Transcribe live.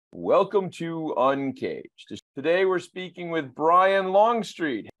Welcome to Uncaged. Today we're speaking with Brian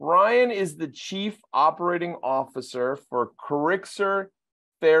Longstreet. Brian is the Chief Operating Officer for CorriXR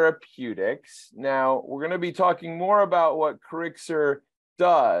Therapeutics. Now, we're going to be talking more about what CorriXR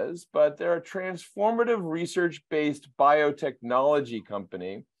does, but they're a transformative research-based biotechnology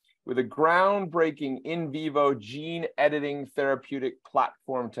company with a groundbreaking in vivo gene editing therapeutic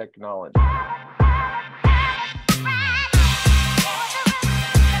platform technology.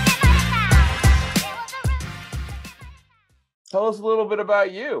 Tell us a little bit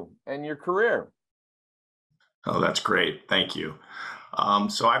about you and your career. Oh, that's great. Thank you.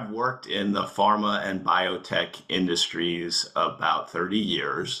 So I've worked in the pharma and biotech industries about 30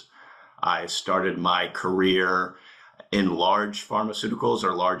 years. I started my career in large pharmaceuticals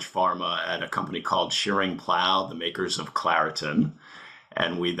or large pharma at a company called Schering-Plough, the makers of Claritin.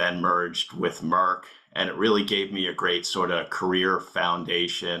 And we then merged with Merck. And it really gave me a great sort of career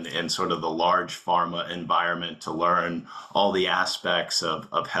foundation in sort of the large pharma environment to learn all the aspects of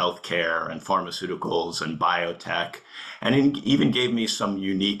healthcare and pharmaceuticals and biotech. And it even gave me some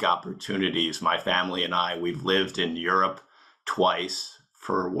unique opportunities. My family and I, we've lived in Europe twice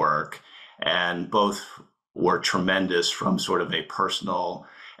for work, and both were tremendous from sort of a personal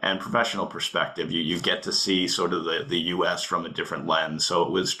and professional perspective. You get to see sort of the US from a different lens. So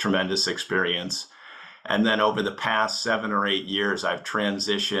it was a tremendous experience. And then over the past 7 or 8 years, I've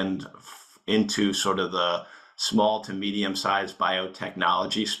transitioned into sort of the small to medium-sized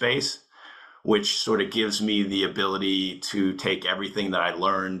biotechnology space, which sort of gives me the ability to take everything that I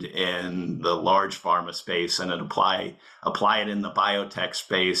learned in the large pharma space and apply it in the biotech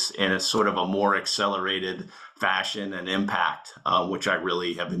space in a sort of a more accelerated fashion and impact, which I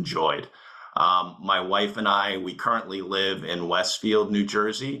really have enjoyed. My wife and I, we currently live in Westfield, New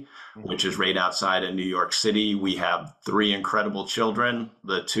Jersey, which is right outside of New York City. We have 3 incredible children.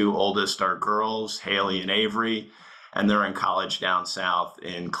 The 2 oldest are girls, Haley and Avery, and they're in college down south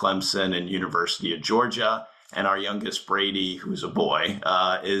in Clemson and University of Georgia. And our youngest, Brady, who's a boy,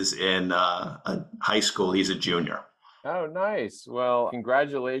 is in a high school. He's a junior. Oh, nice. Well,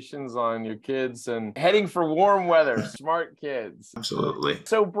 congratulations on your kids and heading for warm weather. Smart kids. Absolutely.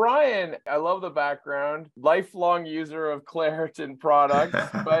 So, Brian, I love the background. Lifelong user of Claritin products.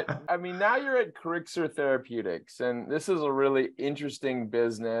 But I mean, now you're at CorriXR Therapeutics, and this is a really interesting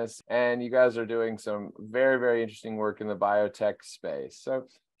business. And you guys are doing some very, very interesting work in the biotech space. So,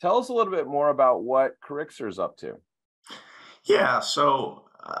 tell us a little bit more about what CorriXR is up to. Yeah, so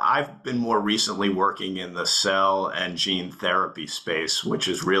I've been more recently working in the cell and gene therapy space, which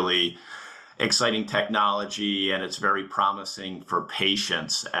is really exciting technology, and it's very promising for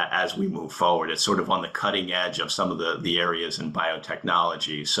patients as we move forward. It's sort of on the cutting edge of some of the areas in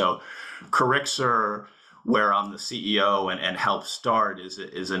biotechnology. So CorriXR, where I'm the CEO and help start,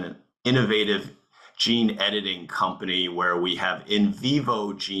 is an innovative gene editing company where we have in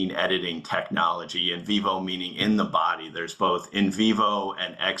vivo gene editing technology. In vivo meaning in the body. There's both in vivo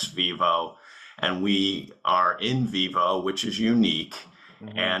and ex vivo, and we are in vivo, which is unique.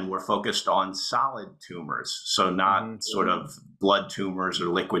 And we're focused on solid tumors. So not sort of blood tumors or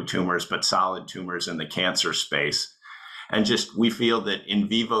liquid tumors, but solid tumors in the cancer space. And just we feel that in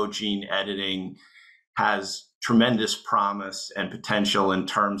vivo gene editing has tremendous promise and potential in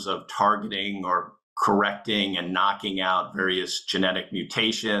terms of targeting or correcting and knocking out various genetic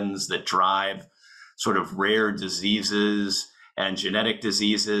mutations that drive sort of rare diseases and genetic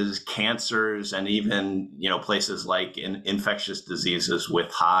diseases, cancers, and even, places like infectious diseases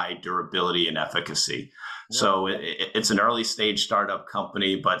with high durability and efficacy. Yeah. So it's an early stage startup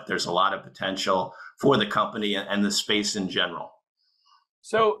company, but there's a lot of potential for the company and the space in general.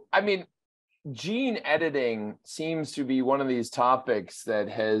 So, I mean, gene editing seems to be one of these topics that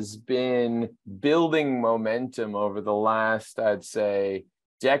has been building momentum over the last, I'd say,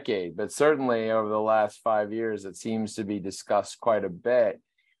 decade, but certainly over the last 5 years, it seems to be discussed quite a bit.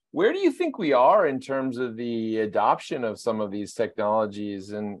 Where do you think we are in terms of the adoption of some of these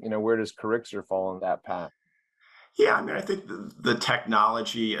technologies, and where does CorriXR fall on that path? Yeah, I mean, I think the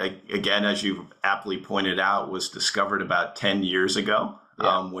technology, again, as you aptly pointed out, was discovered about 10 years ago.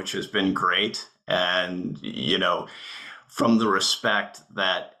 Yeah. Which has been great. And, from the respect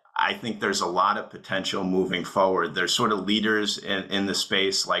that I think there's a lot of potential moving forward. There's sort of leaders in the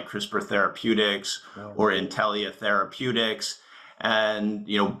space like CRISPR Therapeutics or Intellia Therapeutics, and,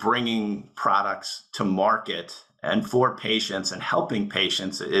 bringing products to market and for patients and helping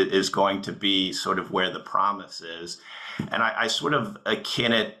patients is going to be sort of where the promise is. And I sort of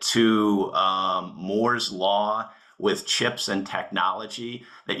akin it to Moore's Law with chips and technology,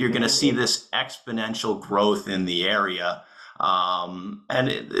 that you're going to see this exponential growth in the area. And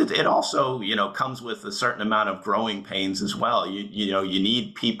it also, comes with a certain amount of growing pains as well. You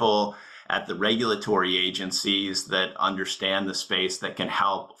need people at the regulatory agencies that understand the space, that can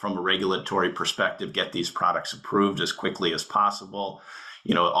help from a regulatory perspective get these products approved as quickly as possible.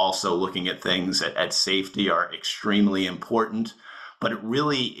 Also looking at things at safety are extremely important. But it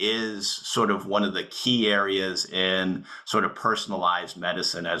really is sort of one of the key areas in sort of personalized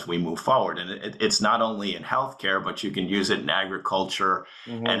medicine as we move forward. And it's not only in healthcare, but you can use it in agriculture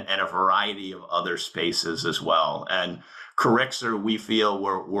and a variety of other spaces as well. And Couricert, we feel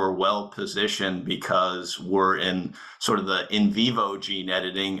we're well positioned because we're in sort of the in vivo gene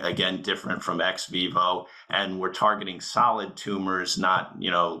editing, again, different from ex vivo, and we're targeting solid tumors, not,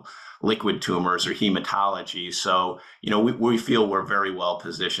 liquid tumors or hematology. So, we feel we're very well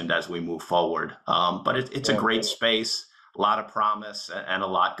positioned as we move forward. But it's a great space, a lot of promise, and a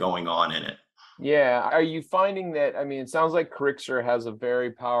lot going on in it. Yeah. Are you finding that, it sounds like Couricert has a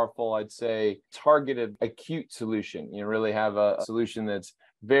very powerful, I'd say, targeted acute solution. You really have a solution that's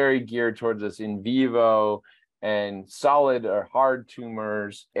very geared towards this in vivo and solid or hard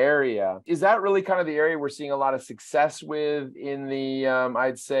tumors area. Is that really kind of the area we're seeing a lot of success with in the,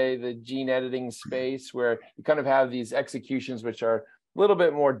 I'd say, the gene editing space, where you kind of have these executions which are a little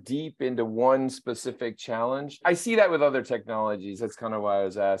bit more deep into one specific challenge? I see that with other technologies. That's kind of why I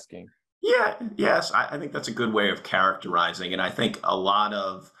was asking. Yeah, yes, I think that's a good way of characterizing. And I think a lot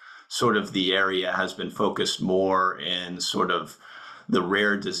of sort of the area has been focused more in sort of the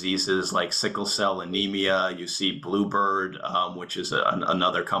rare diseases like sickle cell anemia. You see Bluebird, which is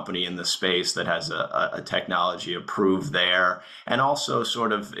another company in the space that has a technology approved there. And also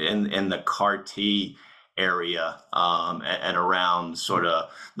sort of in the CAR T area, and around sort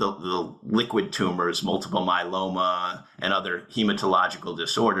of the liquid tumors, multiple myeloma, and other hematological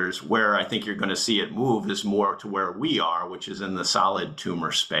disorders. Where I think you're going to see it move is more to where we are, which is in the solid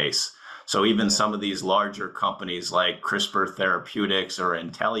tumor space. So even some of these larger companies like CRISPR Therapeutics or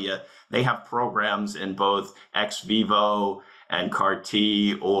Intellia, they have programs in both ex vivo and CAR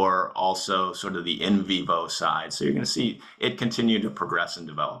T, or also sort of the in vivo side. So you're going to see it continue to progress and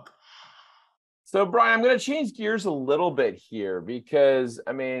develop. So, Brian, I'm going to change gears a little bit here because,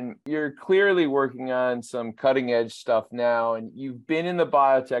 you're clearly working on some cutting edge stuff now, and you've been in the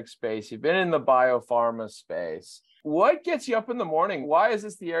biotech space, you've been in the biopharma space. What gets you up in the morning? Why is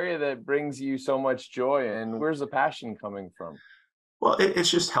this the area that brings you so much joy, and where's the passion coming from? Well, it's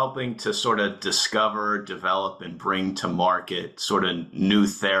just helping to sort of discover, develop, and bring to market sort of new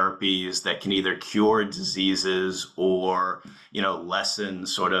therapies that can either cure diseases or, lessen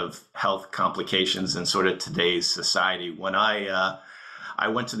sort of health complications in sort of today's society. When I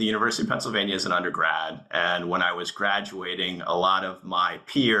went to the University of Pennsylvania as an undergrad, and when I was graduating, a lot of my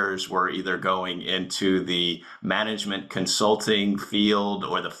peers were either going into the management consulting field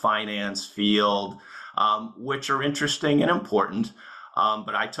or the finance field, which are interesting and important.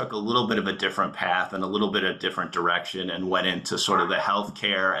 But I took a little bit of a different path and a little bit of different direction and went into sort of the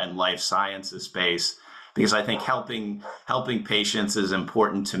healthcare and life sciences space, because I think helping patients is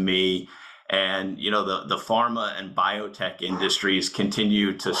important to me. And, the pharma and biotech industries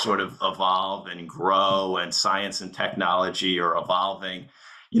continue to sort of evolve and grow, and science and technology are evolving.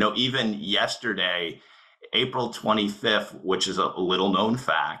 Even yesterday, April 25th, which is a little known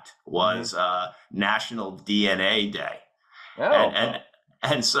fact, was National DNA Day. Oh.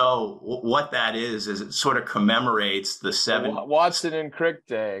 And so what that is it sort of commemorates the Watson and Crick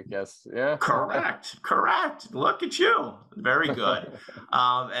Day, I guess. Yeah. Correct. Look at you. Very good.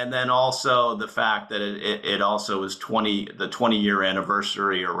 And then also the fact that it also is the 20-year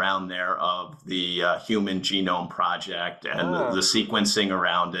anniversary around there of the Human Genome Project and the sequencing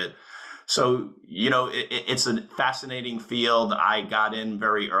around it. So, it's a fascinating field. I got in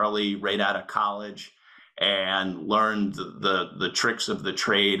very early, right out of college, and learned the tricks of the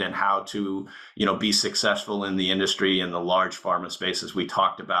trade and how to, be successful in the industry in the large pharma spaces we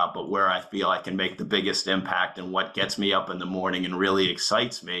talked about. But where I feel I can make the biggest impact and what gets me up in the morning and really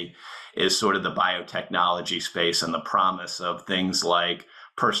excites me is sort of the biotechnology space and the promise of things like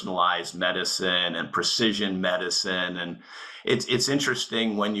personalized medicine and precision medicine. And it's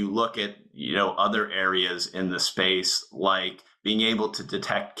interesting when you look at, other areas in the space, like being able to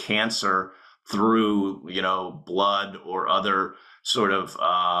detect cancer through, blood or other sort of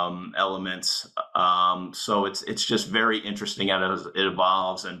elements. So it's just very interesting as it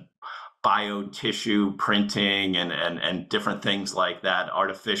evolves, and biotissue printing and different things like that,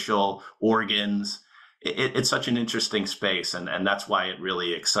 artificial organs. It's such an interesting space, and that's why it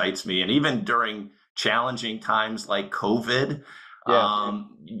really excites me. And even during challenging times like COVID,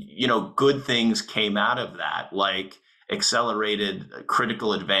 good things came out of that, like accelerated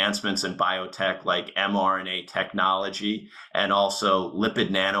critical advancements in biotech like mRNA technology and also lipid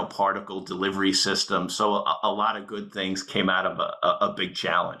nanoparticle delivery systems. So a lot of good things came out of a big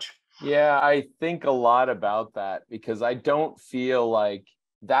challenge. Yeah, I think a lot about that because I don't feel like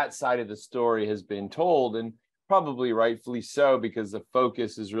that side of the story has been told, and probably rightfully so, because the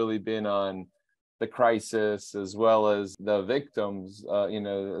focus has really been on the crisis as well as the victims,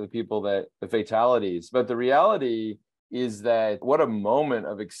 the people the fatalities. But the reality is that what a moment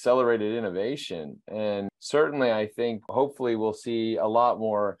of accelerated innovation. And certainly, I think hopefully we'll see a lot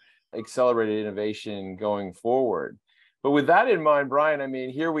more accelerated innovation going forward. But with that in mind, Brian, I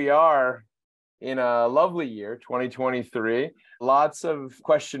mean, here we are in a lovely year, 2023, lots of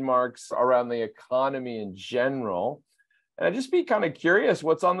question marks around the economy in general. And I'd just be kind of curious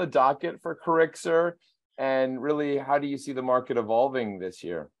what's on the docket for Couricert, and really, how do you see the market evolving this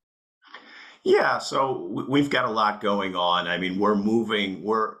year? Yeah, so we've got a lot going on. I mean, we're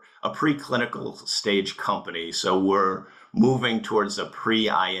a preclinical stage company, so we're moving towards a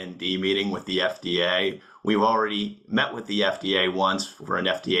pre-IND meeting with the FDA. We've already met with the FDA once for an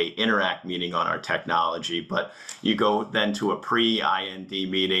FDA Interact meeting on our technology, but you go then to a pre-IND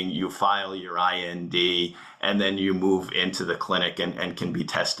meeting, you file your IND, and then you move into the clinic and can be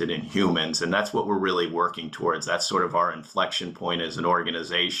tested in humans. And that's what we're really working towards. That's sort of our inflection point as an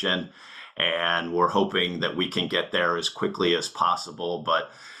organization. And we're hoping that we can get there as quickly as possible.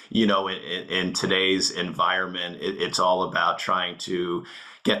 But, in today's environment, it's all about trying to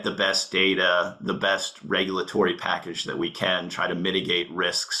get the best data, the best regulatory package that we can, try to mitigate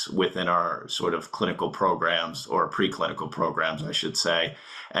risks within our sort of clinical programs, or preclinical programs, I should say,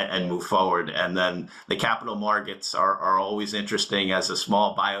 and move forward. And then the capital markets are always interesting. As a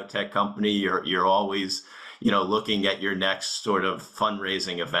small biotech company, you're always looking at your next sort of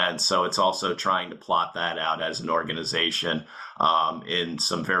fundraising event. So it's also trying to plot that out as an organization in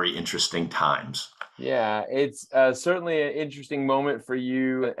some very interesting times. Yeah, it's certainly an interesting moment for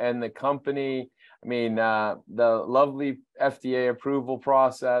you and the company. I mean, the lovely FDA approval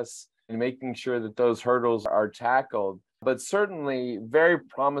process and making sure that those hurdles are tackled, but certainly very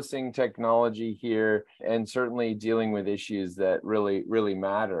promising technology here, and certainly dealing with issues that really, really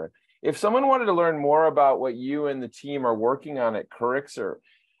matter. If someone wanted to learn more about what you and the team are working on at Couricert,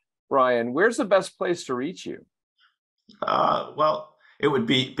 Brian, where's the best place to reach you? Well, it would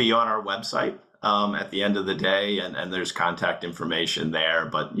be on our website at the end of the day, and there's contact information there.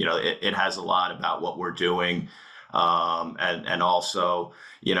 But it has a lot about what we're doing, and also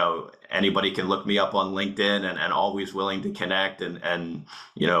anybody can look me up on LinkedIn, and always willing to connect and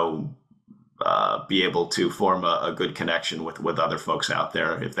be able to form a good connection with other folks out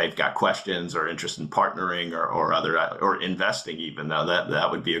there if they've got questions or interest in partnering or investing even, though that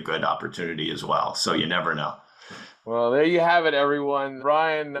would be a good opportunity as well. So you never know. Well, there you have it, everyone.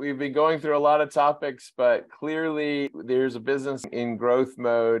 Brian, we've been going through a lot of topics, but clearly there's a business in growth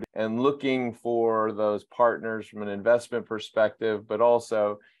mode and looking for those partners from an investment perspective, but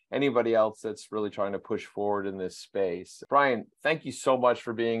also anybody else that's really trying to push forward in this space. Brian, thank you so much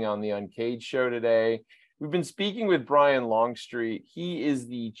for being on the Uncaged show today. We've been speaking with Brian Longstreet. He is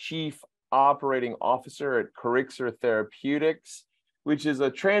the Chief Operating Officer at CorriXR Therapeutics, which is a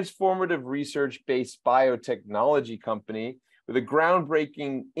transformative research-based biotechnology company with a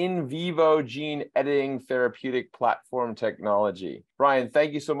groundbreaking in vivo gene editing therapeutic platform technology. Brian,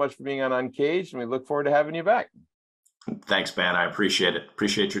 thank you so much for being on Uncaged, and we look forward to having you back. Thanks, man. I appreciate it.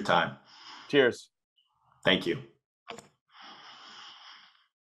 Appreciate your time. Cheers. Thank you.